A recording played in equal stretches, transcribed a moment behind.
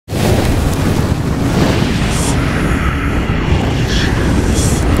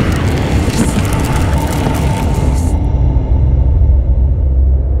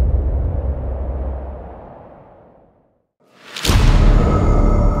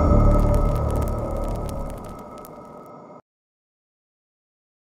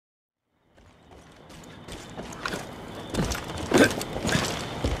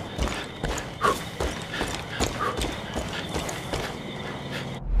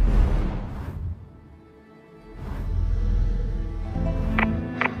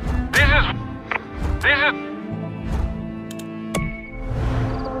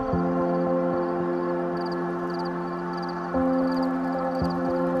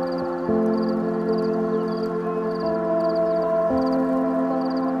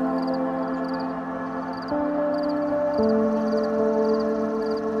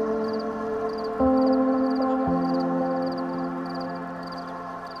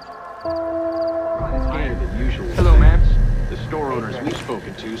usual. Hello, ma'am. The store owners we've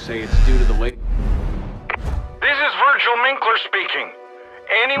spoken to say it's due to the late... This is Virgil Minkler speaking.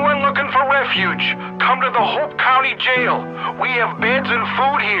 Anyone looking for refuge, come to the Hope County Jail. We have beds and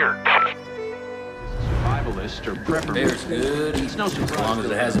food here. Survivalist or prepper... Bear's good. It's no surprise as long as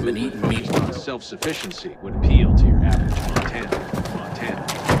it hasn't been eaten meat. Self-sufficiency would appeal to your average Montana.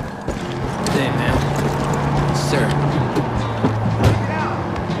 Hey, man. Sir.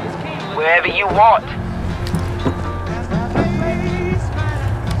 Wherever you want.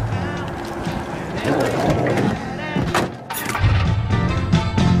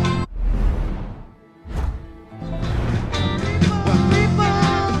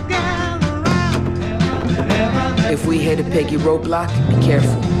 If we hit a peggy roadblock, be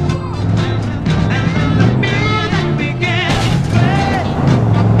careful.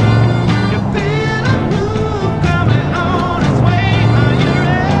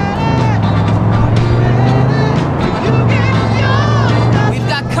 We've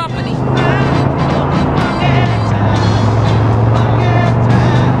got company.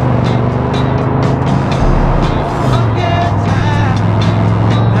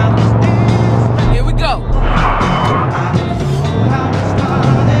 Here we go.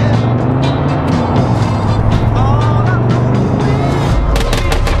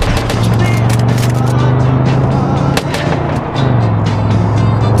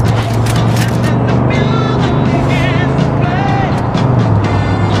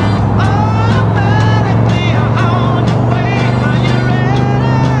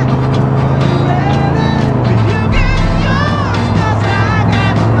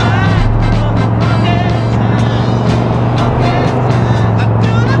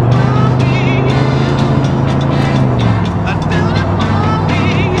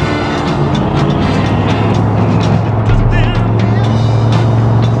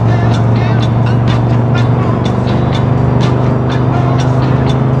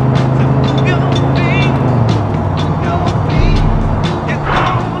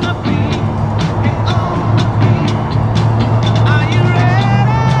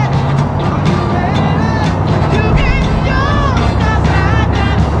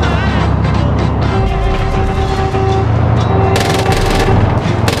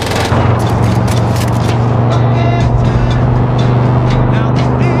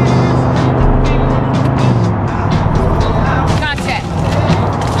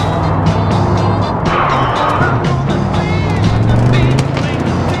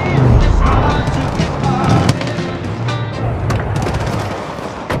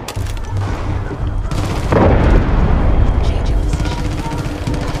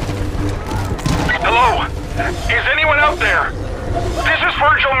 Is anyone out there? This is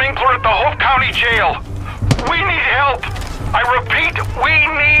Virgil Minkler at the Hope County Jail. We need help. I repeat, we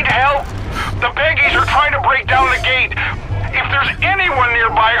need help. The Peggies are trying to break down the gate. If there's anyone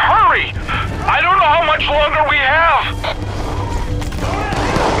nearby, hurry! I don't know how much longer we have.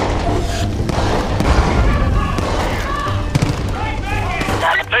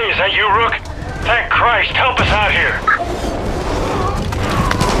 Hey, is that you, Rook? Thank Christ, help us out here.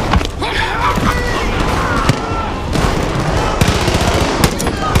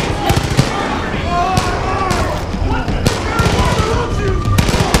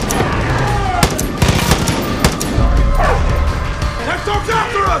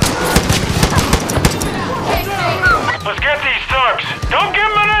 Let's get these thugs. Don't give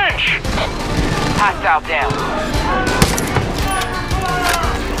them an inch. Hostile down.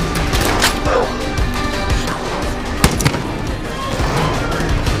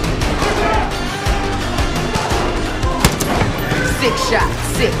 Sick shot,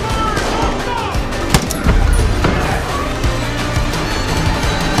 sick.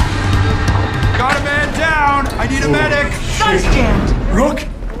 Got a man down! I need a medic! Sun's jammed. Rook,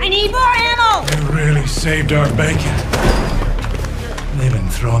 I need more ammo! you really saved our bacon. They've been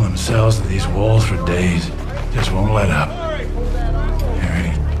throwing themselves at these walls for days. Just won't let up. They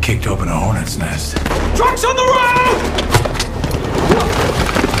already kicked open a hornet's nest. Trucks on the road!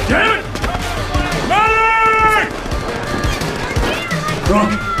 Damn it! Medic!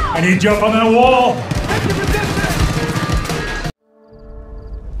 Rook, I need you up on that wall!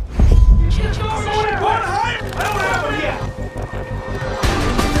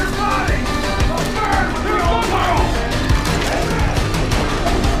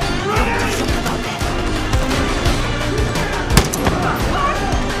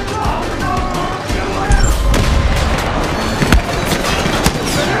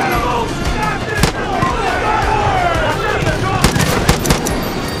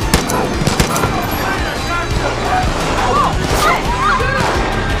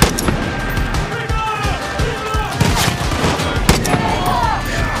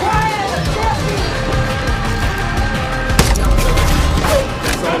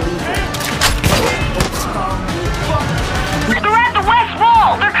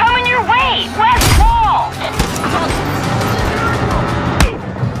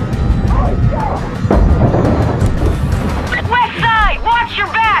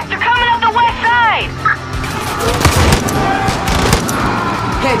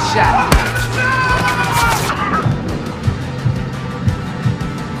 Nice shot.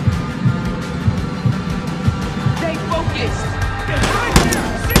 Stay focused.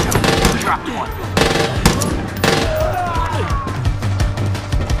 Dropped one.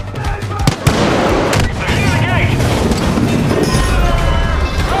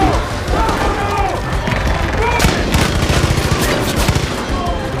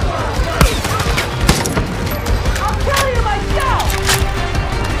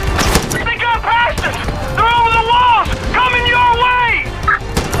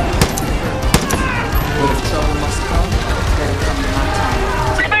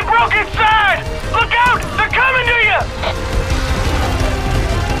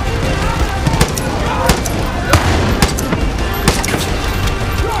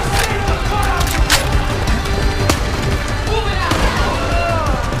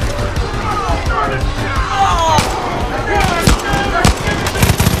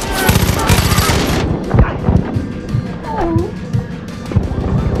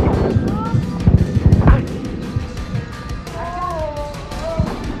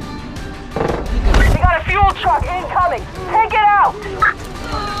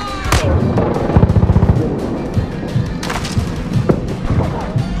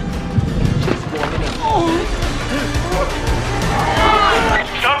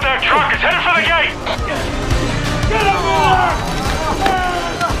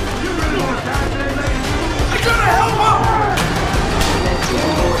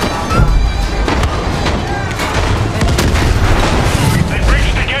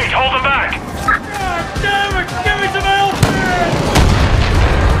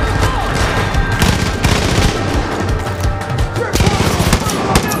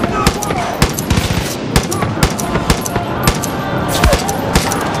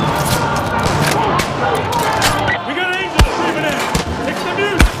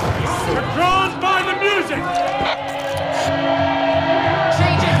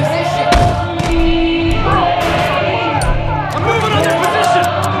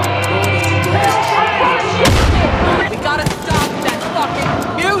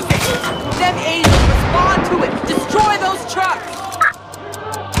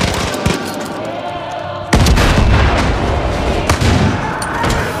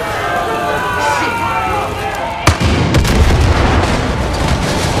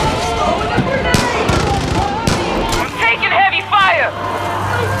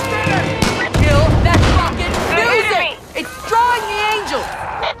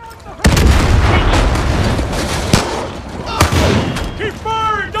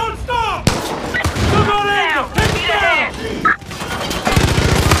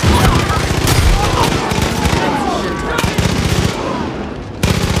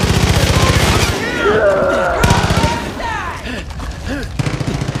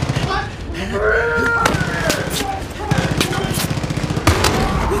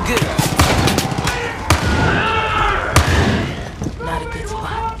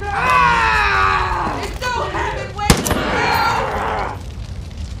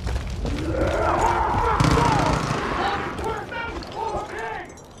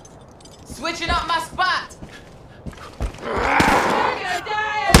 Switching up my spot.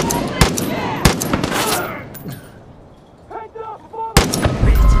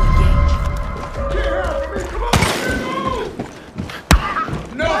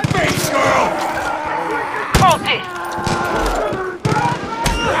 No face, girl! Hold this!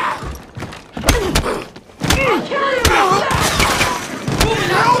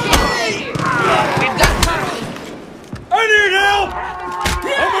 We've got company. I need help!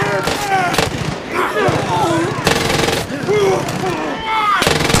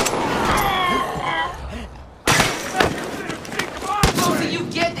 The closer you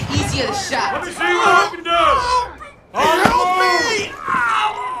get, the easier the shot. Let me see what you can do! Help me!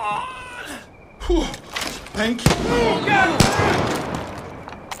 Thank you.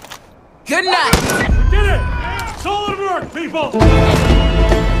 Good night. We did it! Solid work, people!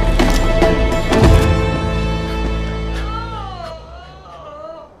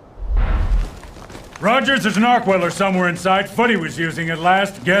 Rogers, there's an arc welder somewhere inside. Footy was using it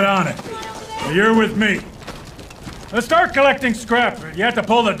last. Get on it. You're with me. Let's start collecting scrap. You have to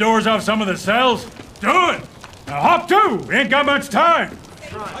pull the doors off some of the cells. Do it! Now hop to! We ain't got much time.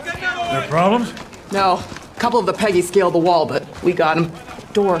 There problems? No. A couple of the Peggies scaled the wall, but we got him.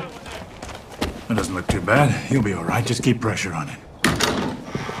 Door. That doesn't look too bad. You'll be all right. Just keep pressure on it.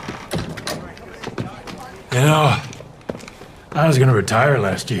 You know, I was gonna retire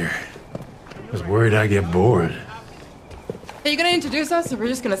last year. I was worried I'd get bored. Are you gonna introduce us, or we're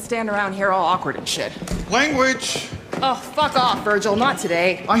just gonna stand around here all awkward and shit? Language! Oh, fuck off, Virgil. Not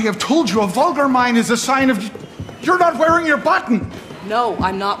today. I have told you a vulgar mind is a sign of... You're not wearing your button! No,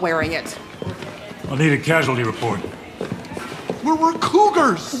 I'm not wearing it. I'll need a casualty report. We're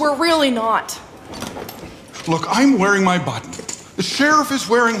cougars! We're really not. Look, I'm wearing my button. The sheriff is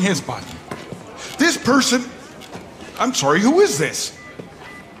wearing his button. This person... I'm sorry, who is this?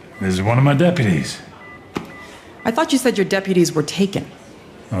 This is one of my deputies. I thought you said your deputies were taken.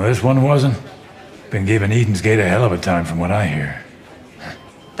 Well, this one wasn't. Been giving Eden's Gate a hell of a time from what I hear.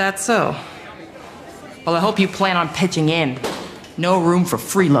 That's so. Well, I hope you plan on pitching in. No room for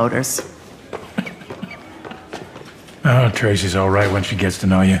freeloaders. Oh, Tracy's all right when she gets to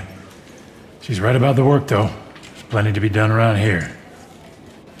know you. She's right about the work, though. There's plenty to be done around here.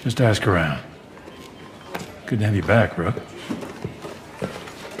 Just ask around. Good to have you back, Rook.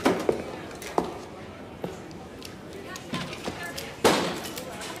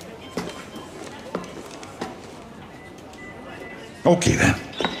 Okay, then.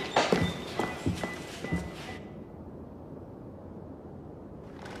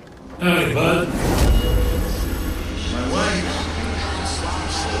 Howdy, bud.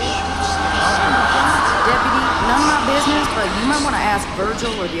 Deputy, none of my business, but you might want to ask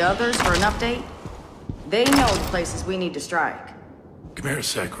Virgil or the others for an update. They know the places we need to strike. Come here a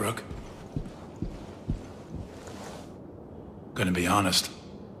sec, Rook. Gonna be honest,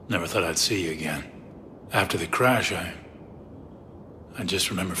 never thought I'd see you again. After the crash, I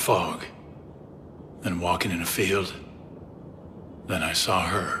just remember fog. Then walking in a field. Then I saw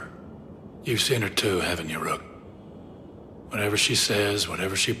her. You've seen her too, haven't you, Rook? Whatever she says,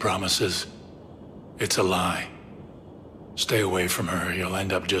 whatever she promises, it's a lie. Stay away from her, you'll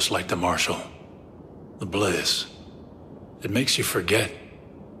end up just like the Marshal. The bliss. It makes you forget.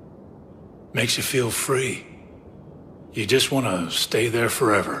 Makes you feel free. You just want to stay there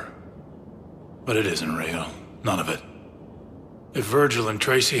forever. But it isn't real. None of it. If Virgil and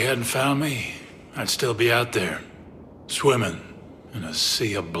Tracy hadn't found me, I'd still be out there, swimming in a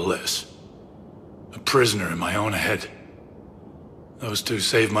sea of bliss. A prisoner in my own head. Those two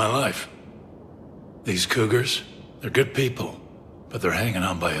saved my life. These cougars, they're good people, but they're hanging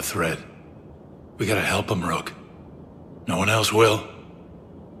on by a thread. We gotta help them, Rook. No one else will.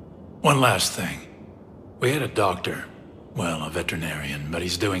 One last thing. We had a doctor. Well, a veterinarian, but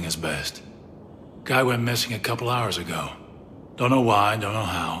he's doing his best. Guy went missing a couple hours ago. Don't know why, don't know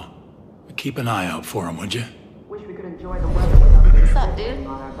how. But keep an eye out for him, would you? Wish we could enjoy the weather without What's up, dude?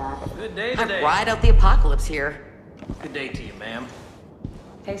 Good day today. Ride out the apocalypse here. Good day to you, ma'am.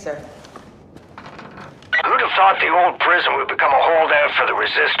 Hey, sir. Who'd have thought the old prison would become a holdout for the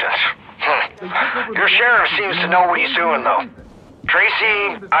resistance? Your sheriff seems to know what he's doing, though.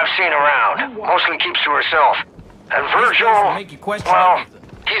 Tracy, I've seen around. Mostly keeps to herself. And Virgil, well,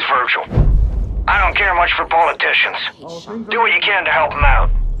 he's Virgil. I don't care much for politicians. Do what you can to help him out.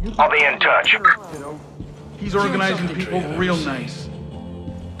 I'll be in touch. He's organizing people real nice.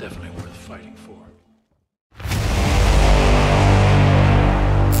 Definitely